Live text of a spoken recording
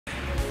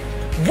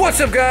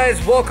What's up,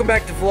 guys? Welcome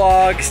back to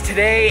vlogs.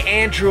 Today,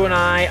 Andrew and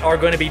I are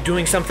going to be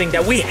doing something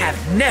that we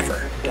have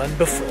never done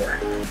before.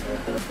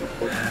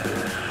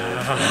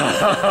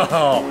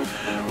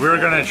 We're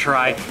gonna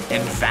try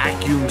and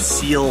vacuum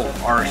seal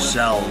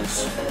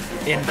ourselves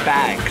In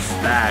bags.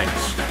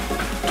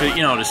 to,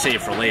 you know, to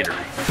save for later.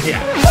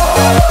 Yeah.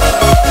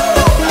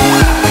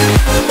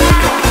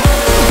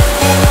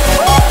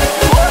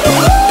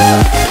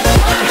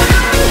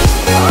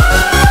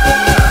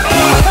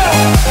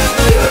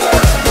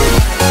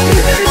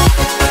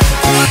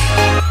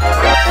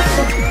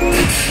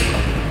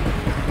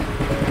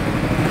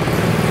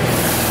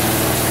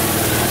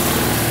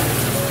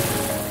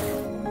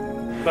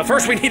 But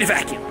first we need a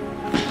vacuum.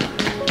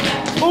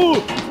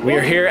 Ooh. We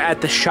are here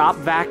at the shop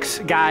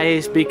vacs,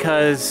 guys,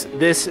 because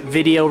this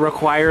video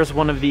requires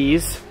one of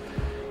these.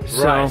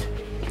 So Right.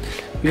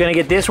 you're gonna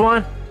get this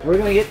one. We're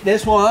gonna get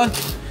this one.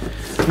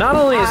 Not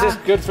only is this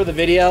good for the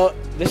video,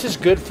 this is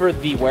good for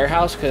the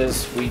warehouse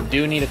because we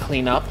do need to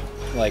clean up,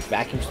 like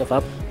vacuum stuff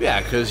up.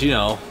 Yeah, because, you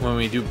know, when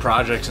we do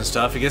projects and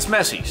stuff, it gets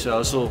messy. So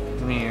it's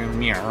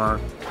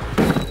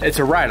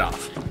a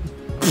write-off.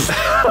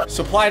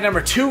 Supply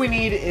number 2 we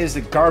need is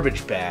the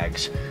garbage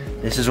bags.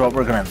 This is what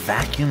we're gonna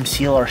vacuum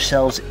seal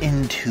ourselves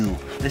into.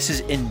 This is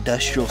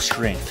industrial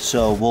strength,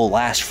 so we'll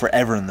last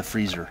forever in the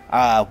freezer.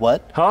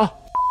 What? Huh?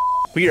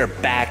 We are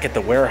back at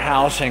the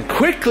warehouse, and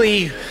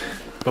quickly,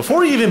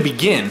 before we even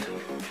begin,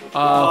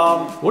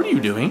 what are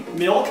you doing?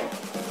 Milk.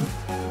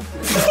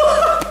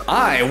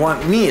 I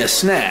want me a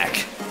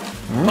snack.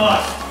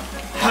 Must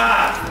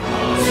have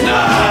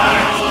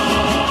snack.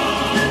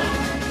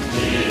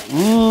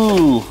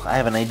 Ooh, I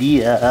have an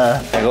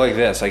idea. I go like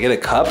this, I get a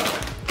cup,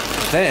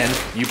 then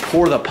you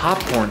pour the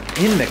popcorn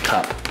in the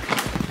cup.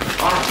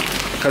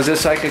 Cause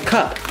it's like a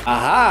cup.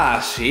 Aha,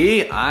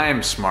 see,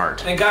 I'm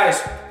smart. And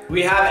guys,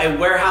 we have a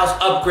warehouse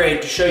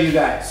upgrade to show you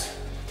guys.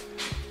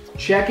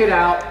 Check it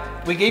out.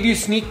 We gave you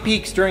sneak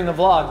peeks during the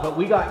vlog, but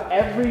we got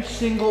every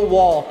single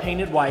wall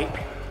painted white,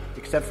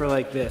 except for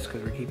like this,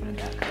 because we're keeping it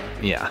that color.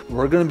 Yeah,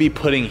 we're gonna be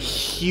putting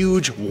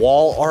huge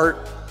wall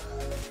art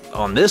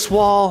on this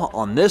wall,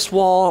 on this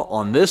wall,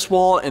 on this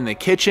wall, in the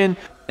kitchen.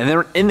 And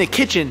then in the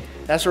kitchen,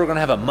 that's where we're gonna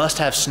have a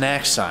must-have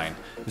snack sign.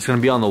 It's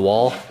gonna be on the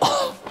wall.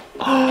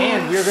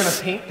 And we're gonna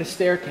paint the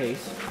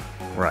staircase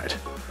Right.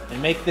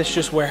 and make this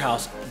just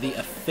warehouse the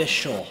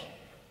official.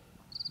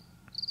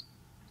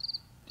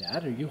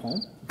 Dad, are you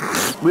home?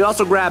 We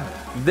also grabbed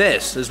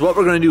this, is what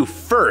we're gonna do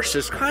first.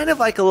 It's kind of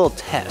like a little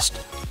test.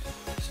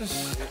 This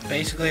is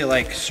basically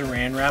like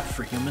saran wrap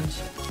for humans.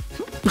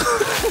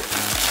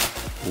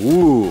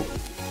 Ooh.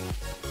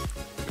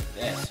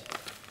 This.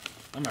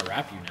 I'm gonna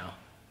wrap you now.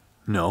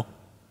 No.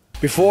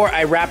 Before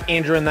I wrap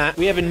Andrew in that,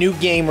 we have a new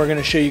game we're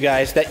gonna show you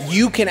guys that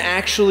you can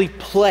actually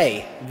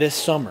play this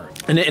summer.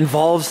 And it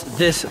involves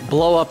this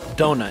blow up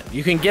donut.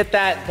 You can get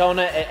that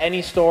donut at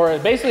any store.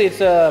 Basically, it's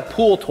a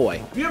pool toy.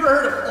 Have you ever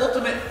heard of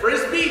Ultimate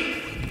Frisbee?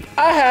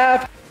 I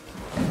have.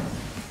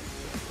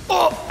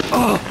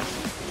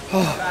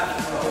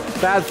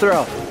 Bad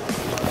throw.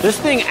 This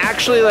thing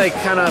actually like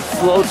kind of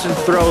floats and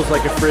throws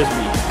like a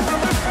Frisbee.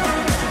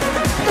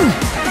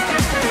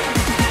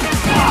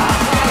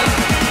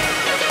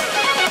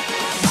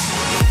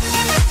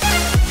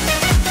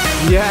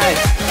 Yes.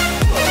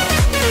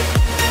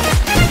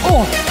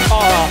 Oh.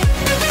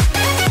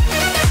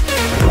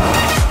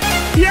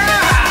 Yeah.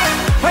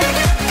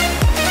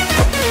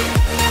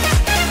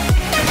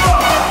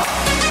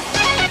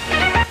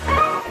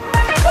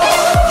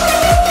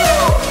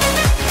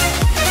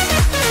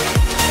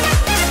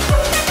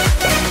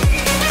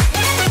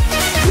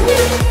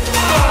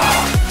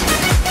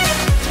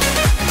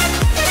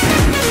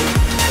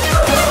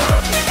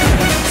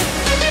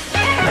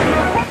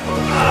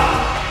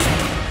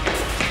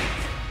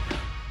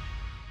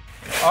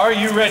 Are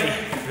you ready?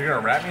 You're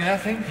gonna wrap me in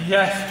that thing?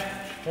 Yes.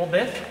 Hold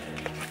this.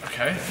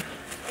 Okay.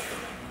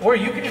 Or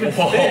you can even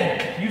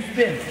spin. You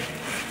spin.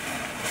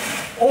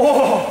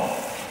 Oh,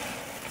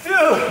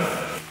 dude.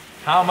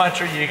 How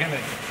much are you gonna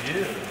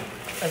do?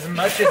 As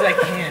much as I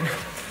can.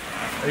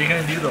 Are you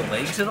gonna do the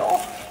legs at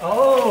all?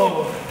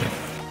 Oh.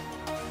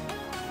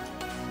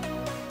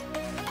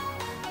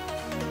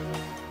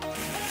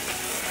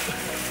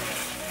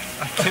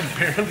 I can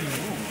barely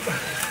move.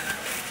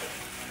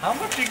 How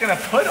much are you gonna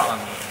put on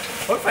me?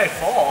 What if I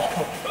fall?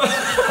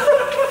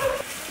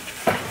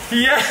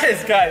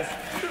 Yes, guys.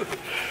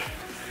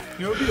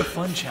 You know what would be a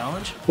fun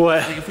challenge?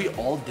 What? Like if we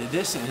all did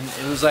this and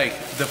it was like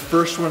the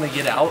first one to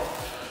get out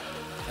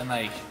and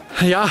like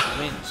Yeah.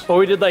 wins. Or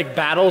we did like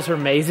battles or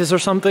mazes or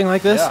something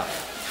like this. Yeah.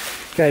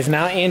 Guys,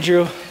 now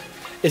Andrew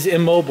is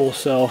immobile,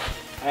 so.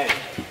 Hey.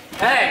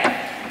 Hey!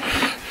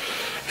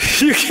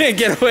 You can't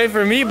get away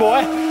from me,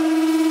 boy.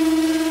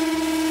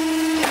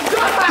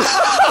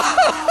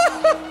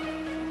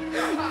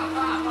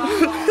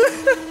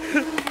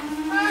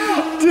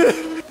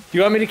 You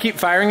want me to keep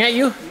firing at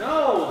you?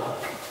 No!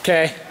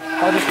 Okay.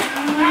 I'll just...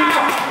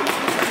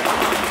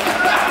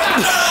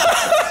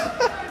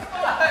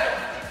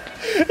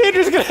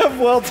 Andrew's gonna have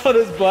welts on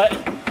his butt.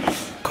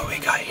 What we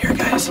got here,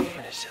 guys? In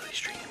a silly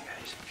stream,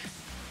 guys.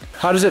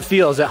 How does it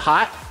feel? Is it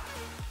hot?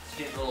 It's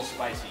getting a little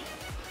spicy.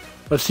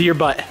 Let's see your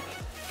butt.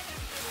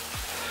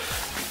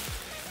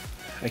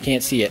 I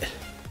can't see it.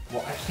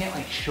 Well, I can't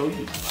like show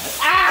you my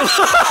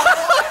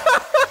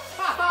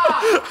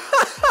butt.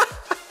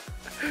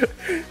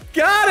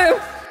 Got him!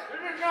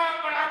 This is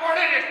not what I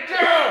wanted to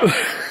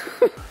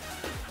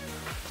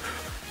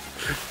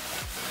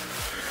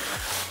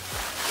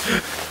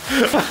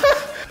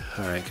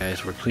do! All right,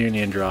 guys, we're clearing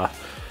Andrew off.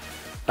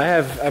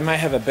 I might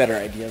have a better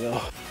idea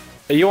though.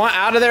 You want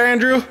out of there,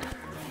 Andrew?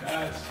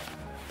 Guys,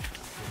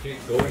 you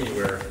can't go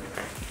anywhere.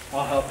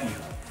 I'll help you.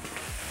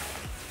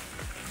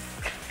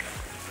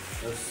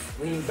 Let's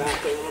lean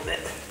back a little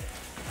bit.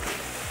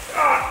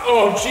 Ah,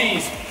 oh,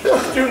 jeez.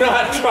 Do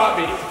not drop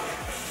me.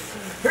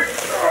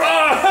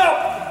 Help!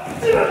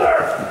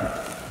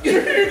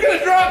 You're gonna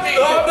drop me.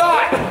 No, I'm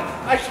not.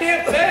 I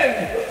can't bend.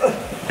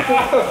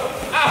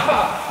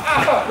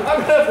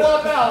 I'm gonna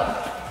flop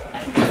out.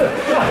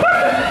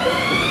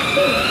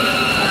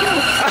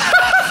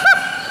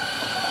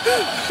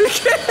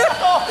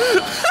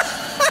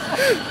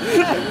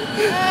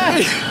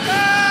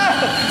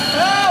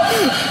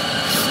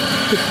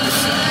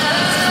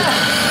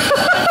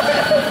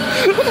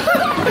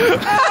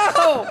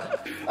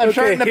 I'm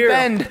starting to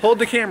bend. Hold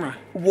the camera.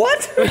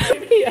 What?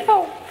 Drag me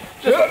out.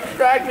 Just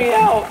drag me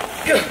out.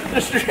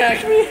 Just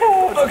drag me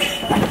out. Okay.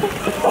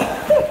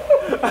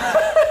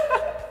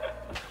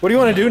 What do you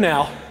want to do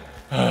now?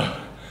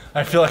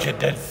 I feel like a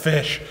dead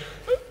fish.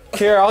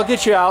 Here, I'll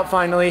get you out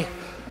finally.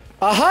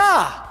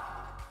 Aha!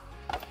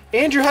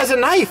 Andrew has a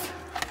knife.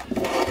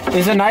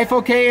 Is a knife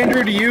okay,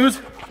 Andrew, to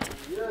use?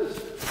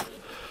 Yes.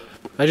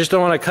 I just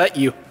don't want to cut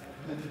you.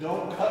 Then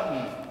don't cut me.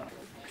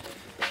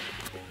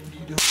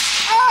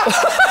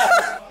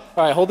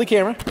 All right, hold the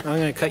camera. I'm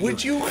gonna cut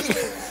Would you?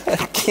 I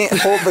can't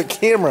hold the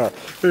camera.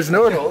 There's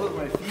no. Hold it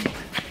with my feet.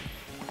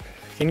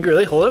 Can you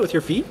really hold it with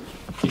your feet?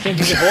 You think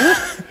you can hold it?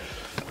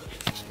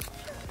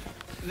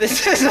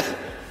 This is.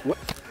 What?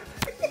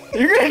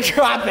 You're gonna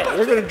drop it.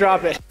 We're gonna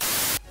drop it.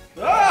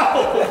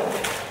 No!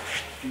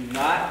 Do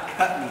not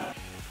cut me.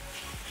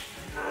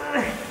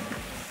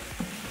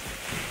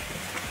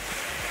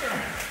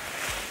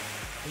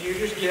 Can you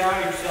just get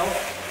out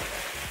yourself?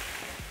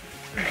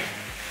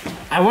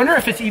 I wonder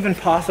if it's even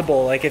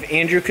possible. Like, if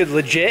Andrew could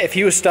legit, if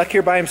he was stuck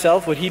here by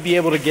himself, would he be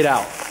able to get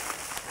out?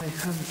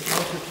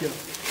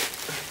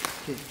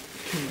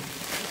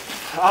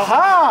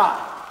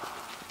 Aha!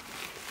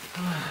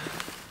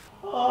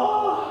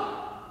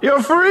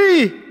 You're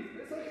free!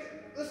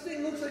 This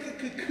thing looks like a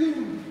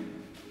cocoon.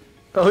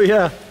 Oh,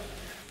 yeah.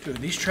 Dude,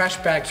 these trash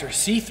bags are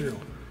see-through.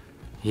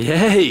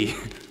 Yay!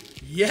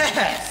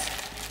 Yes!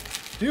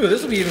 Dude,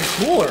 this will be even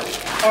cooler.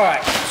 All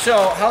right,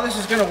 so how this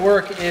is gonna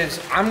work is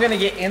I'm gonna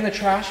get in the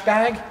trash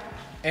bag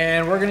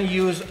and we're gonna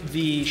use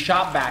the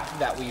shop vac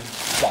that we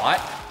bought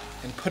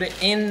and put it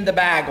in the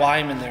bag while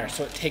I'm in there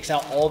so it takes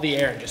out all the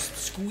air and just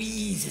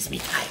squeezes me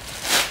tight.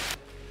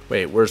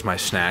 Wait, where's my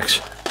snacks?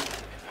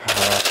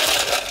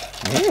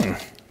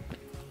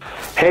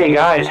 Hey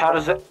guys, how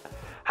does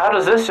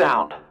this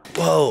sound?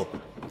 Whoa,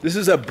 this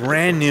is a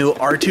brand new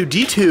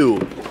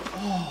R2-D2.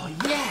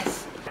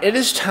 It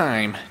is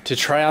time to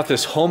try out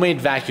this homemade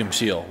vacuum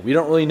seal. We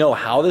don't really know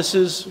how this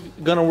is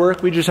gonna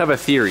work, we just have a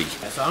theory.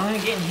 So I'm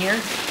gonna get in here.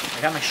 I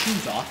got my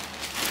shoes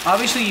off.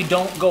 Obviously you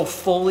don't go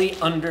fully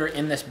under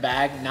in this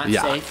bag, not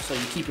safe, so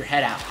you keep your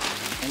head out.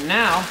 And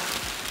now,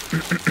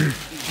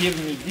 give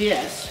me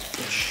this.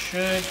 It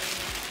should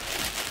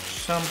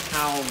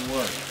somehow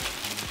work.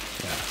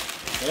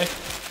 Okay?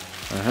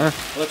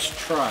 Let's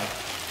try.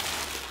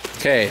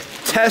 Okay,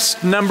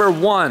 test number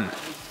 1.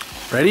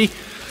 Ready,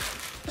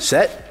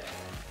 set.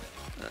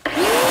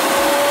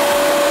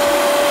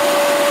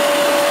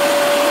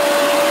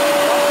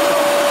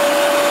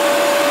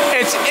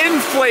 It's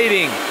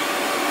inflating.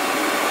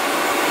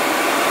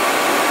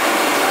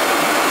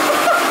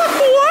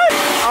 What?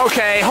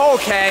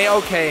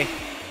 Okay.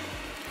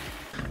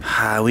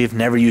 We've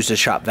never used a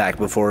shop vac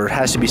before. It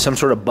has to be some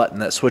sort of button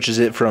that switches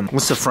it from,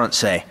 what's the front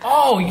say?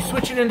 Oh, you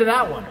switch it into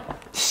that one.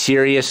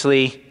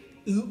 Seriously?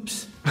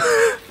 Oops.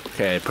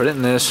 Okay, put it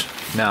in this.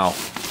 Now,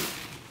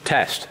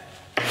 test.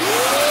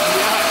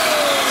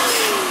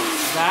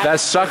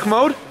 That's suck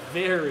mode?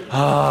 Very.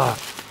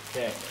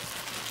 Okay.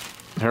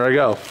 Here I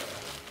go.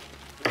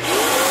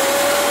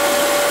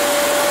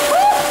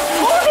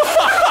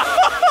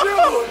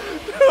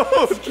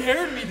 Dude,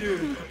 scared me,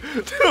 dude.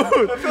 Dude,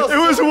 it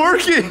was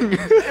working.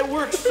 It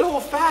works so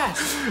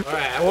fast. All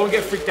right, I won't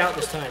get freaked out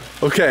this time.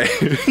 Okay.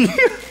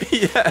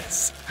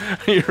 Yes.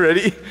 Are you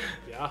ready?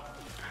 Yeah.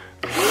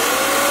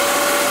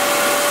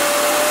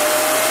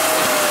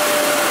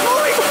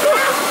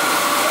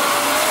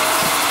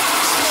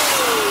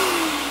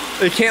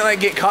 It can't like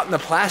get caught in the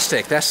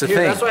plastic. That's the Here,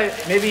 thing. that's why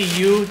maybe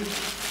you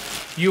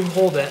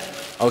hold it.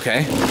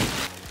 Okay.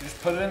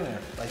 Just put it in there,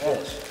 like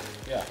this.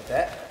 Yeah. Like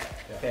that.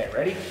 Yeah. Okay,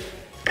 ready?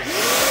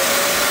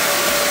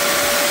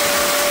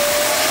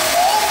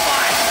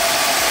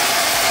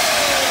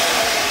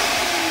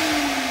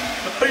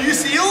 Are you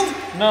sealed?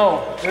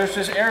 No, there's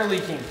just air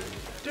leaking.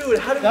 Dude,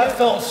 how did That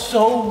felt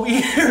so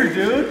weird,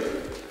 dude.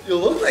 You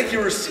look like you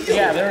were sealed.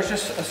 Yeah, there was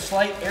just a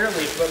slight air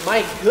leak, but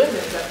my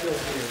goodness, that feels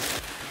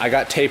weird. I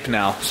got tape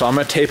now, so I'm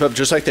gonna tape up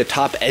just like the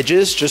top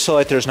edges, just so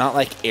like there's not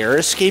like air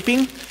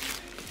escaping.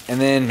 And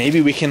then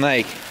maybe we can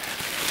like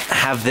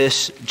have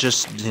this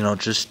just, you know,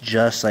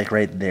 just like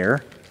right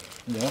there.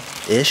 Yeah.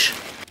 Ish.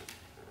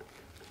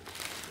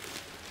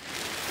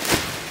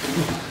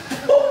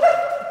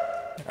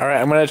 All right,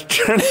 I'm gonna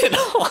turn it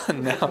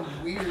on now.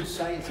 A weird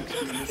science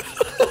experience.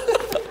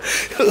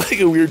 Like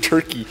a weird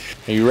turkey.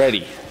 Are you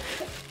ready?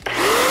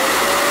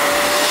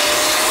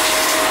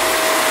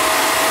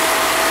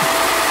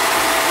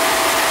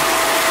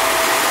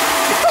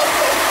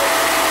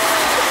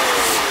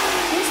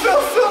 It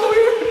smells so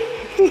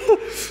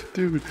weird.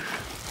 Dude,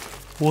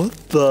 what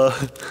the?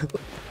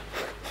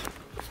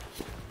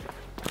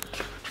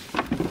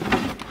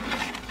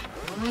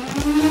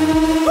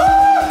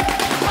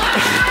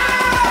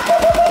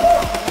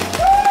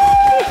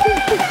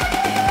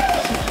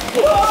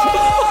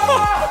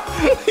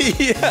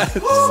 Yes.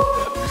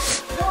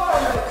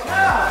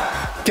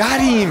 Got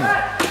him.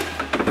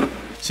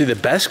 See, the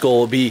best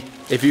goal would be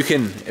if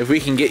we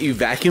can get you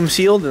vacuum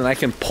sealed, and I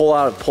can pull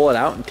it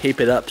out and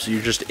tape it up so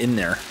you're just in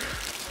there.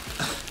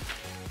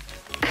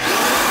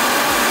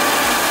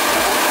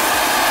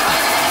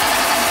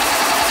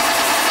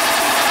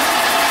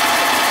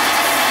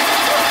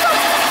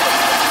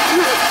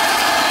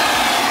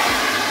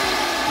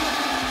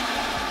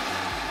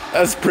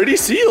 That's pretty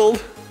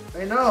sealed.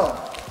 I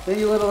know. Then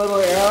you let a little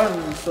air out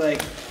and it's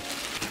like...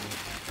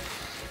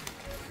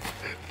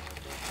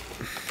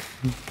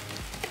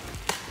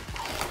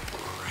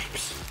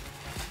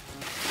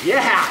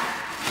 Yeah!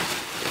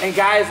 And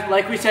guys,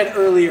 like we said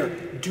earlier,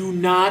 do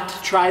not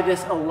try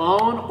this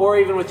alone or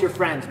even with your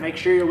friends. Make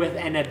sure you're with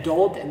an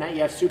adult and that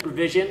you have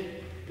supervision,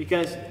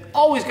 because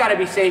always gotta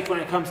be safe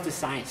when it comes to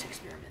science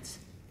experiments.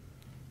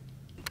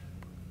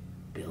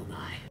 Bill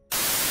Nye.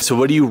 So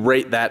what do you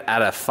rate that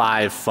out of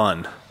 5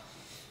 fun?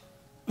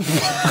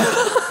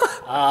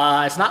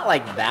 It's not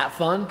like that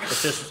fun.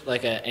 It's just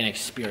like an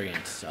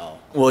experience, so.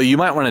 Well, you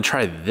might want to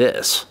try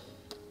this.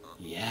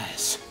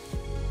 Yes.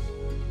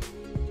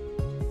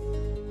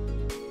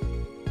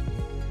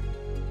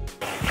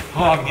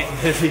 Oh, I'm getting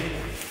dizzy.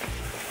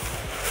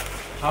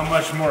 How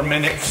much more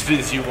minutes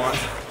did you want?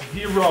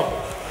 0.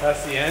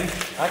 That's the end.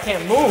 I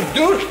can't move,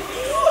 dude.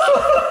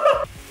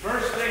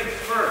 First things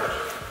first.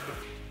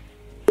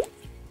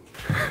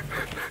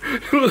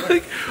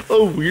 Like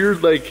a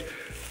weird like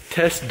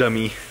test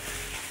dummy.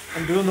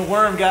 I'm doing the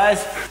worm,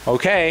 guys.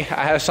 Okay,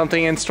 I have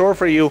something in store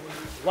for you.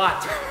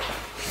 What?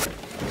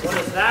 What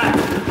is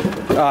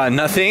that?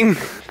 Nothing.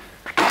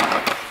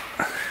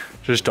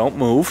 Just don't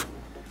move.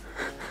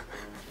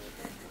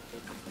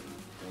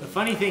 The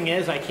funny thing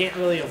is, I can't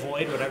really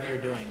avoid whatever you're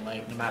doing,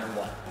 like, no matter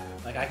what.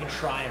 Like, I can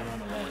try and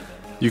run away.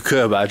 You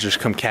could, but I'd just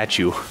come catch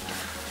you.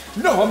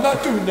 No, I'm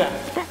not doing that.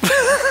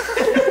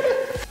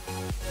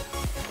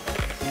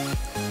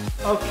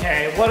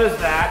 Okay, what is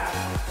that?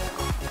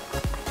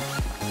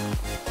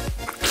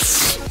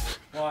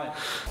 What?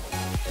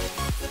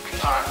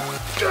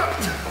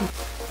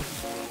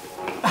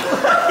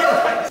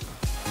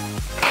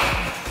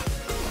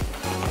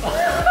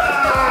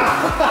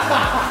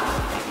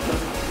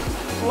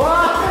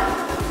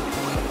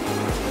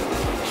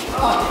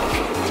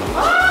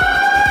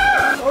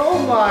 Oh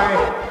my.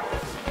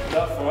 Is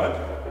that fun?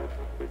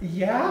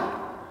 Yeah?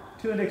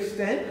 To an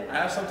extent? I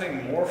have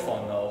something more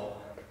fun though.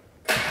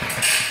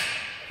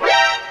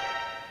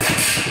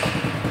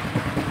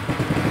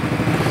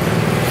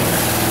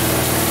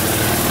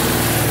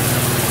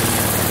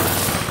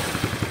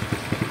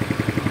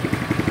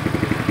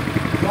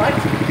 What?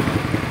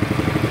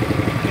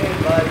 Okay,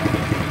 bud.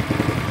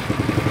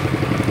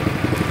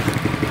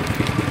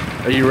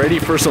 Are you ready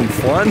for some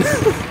fun?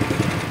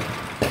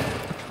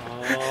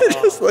 It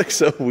just looks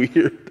so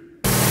weird.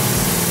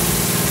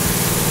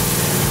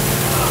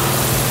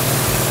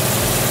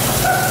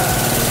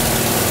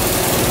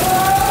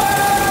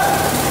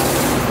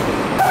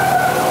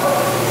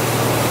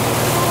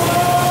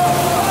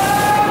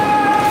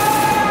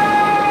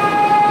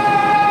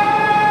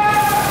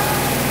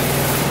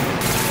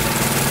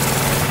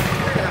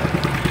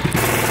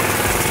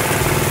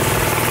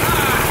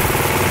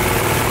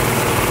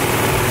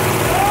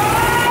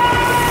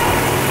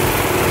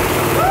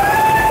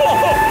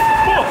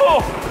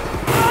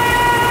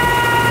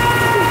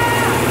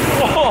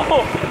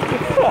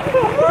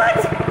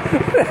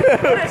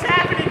 What is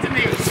happening to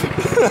me?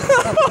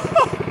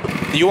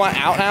 Do you want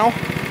out now?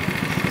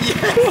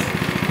 Yes.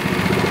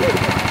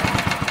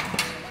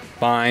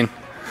 Fine. I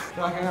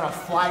feel like I'm gonna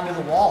fly into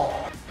the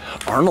wall.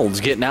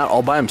 Arnold's getting out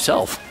all by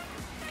himself.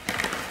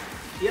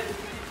 Yep,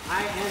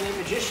 I am a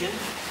magician,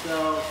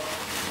 so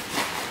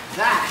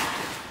that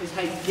is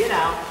how you get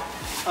out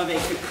of a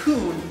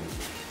cocoon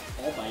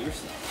all by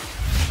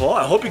yourself. Well,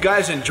 I hope you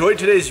guys enjoyed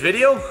today's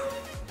video.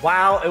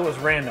 Wow, it was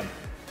random.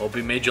 Hope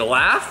we made you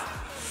laugh.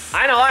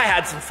 I know I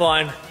had some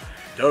fun.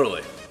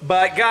 Totally.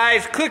 But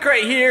guys, click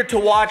right here to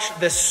watch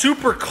the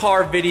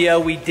supercar video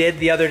we did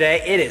the other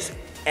day. It is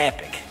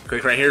epic.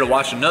 Click right here to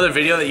watch another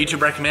video that YouTube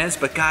recommends.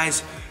 But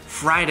guys,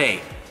 Friday,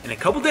 in a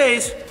couple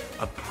days,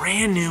 a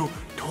brand new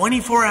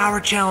 24-hour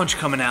challenge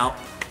coming out.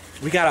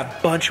 We got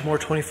a bunch more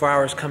 24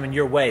 hours coming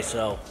your way,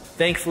 so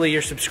thankfully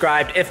you're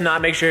subscribed. If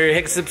not, make sure you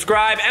hit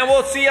subscribe, and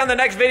we'll see you on the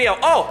next video.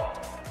 Oh,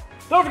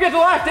 don't forget to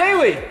laugh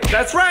daily.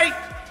 That's right.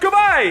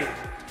 Goodbye.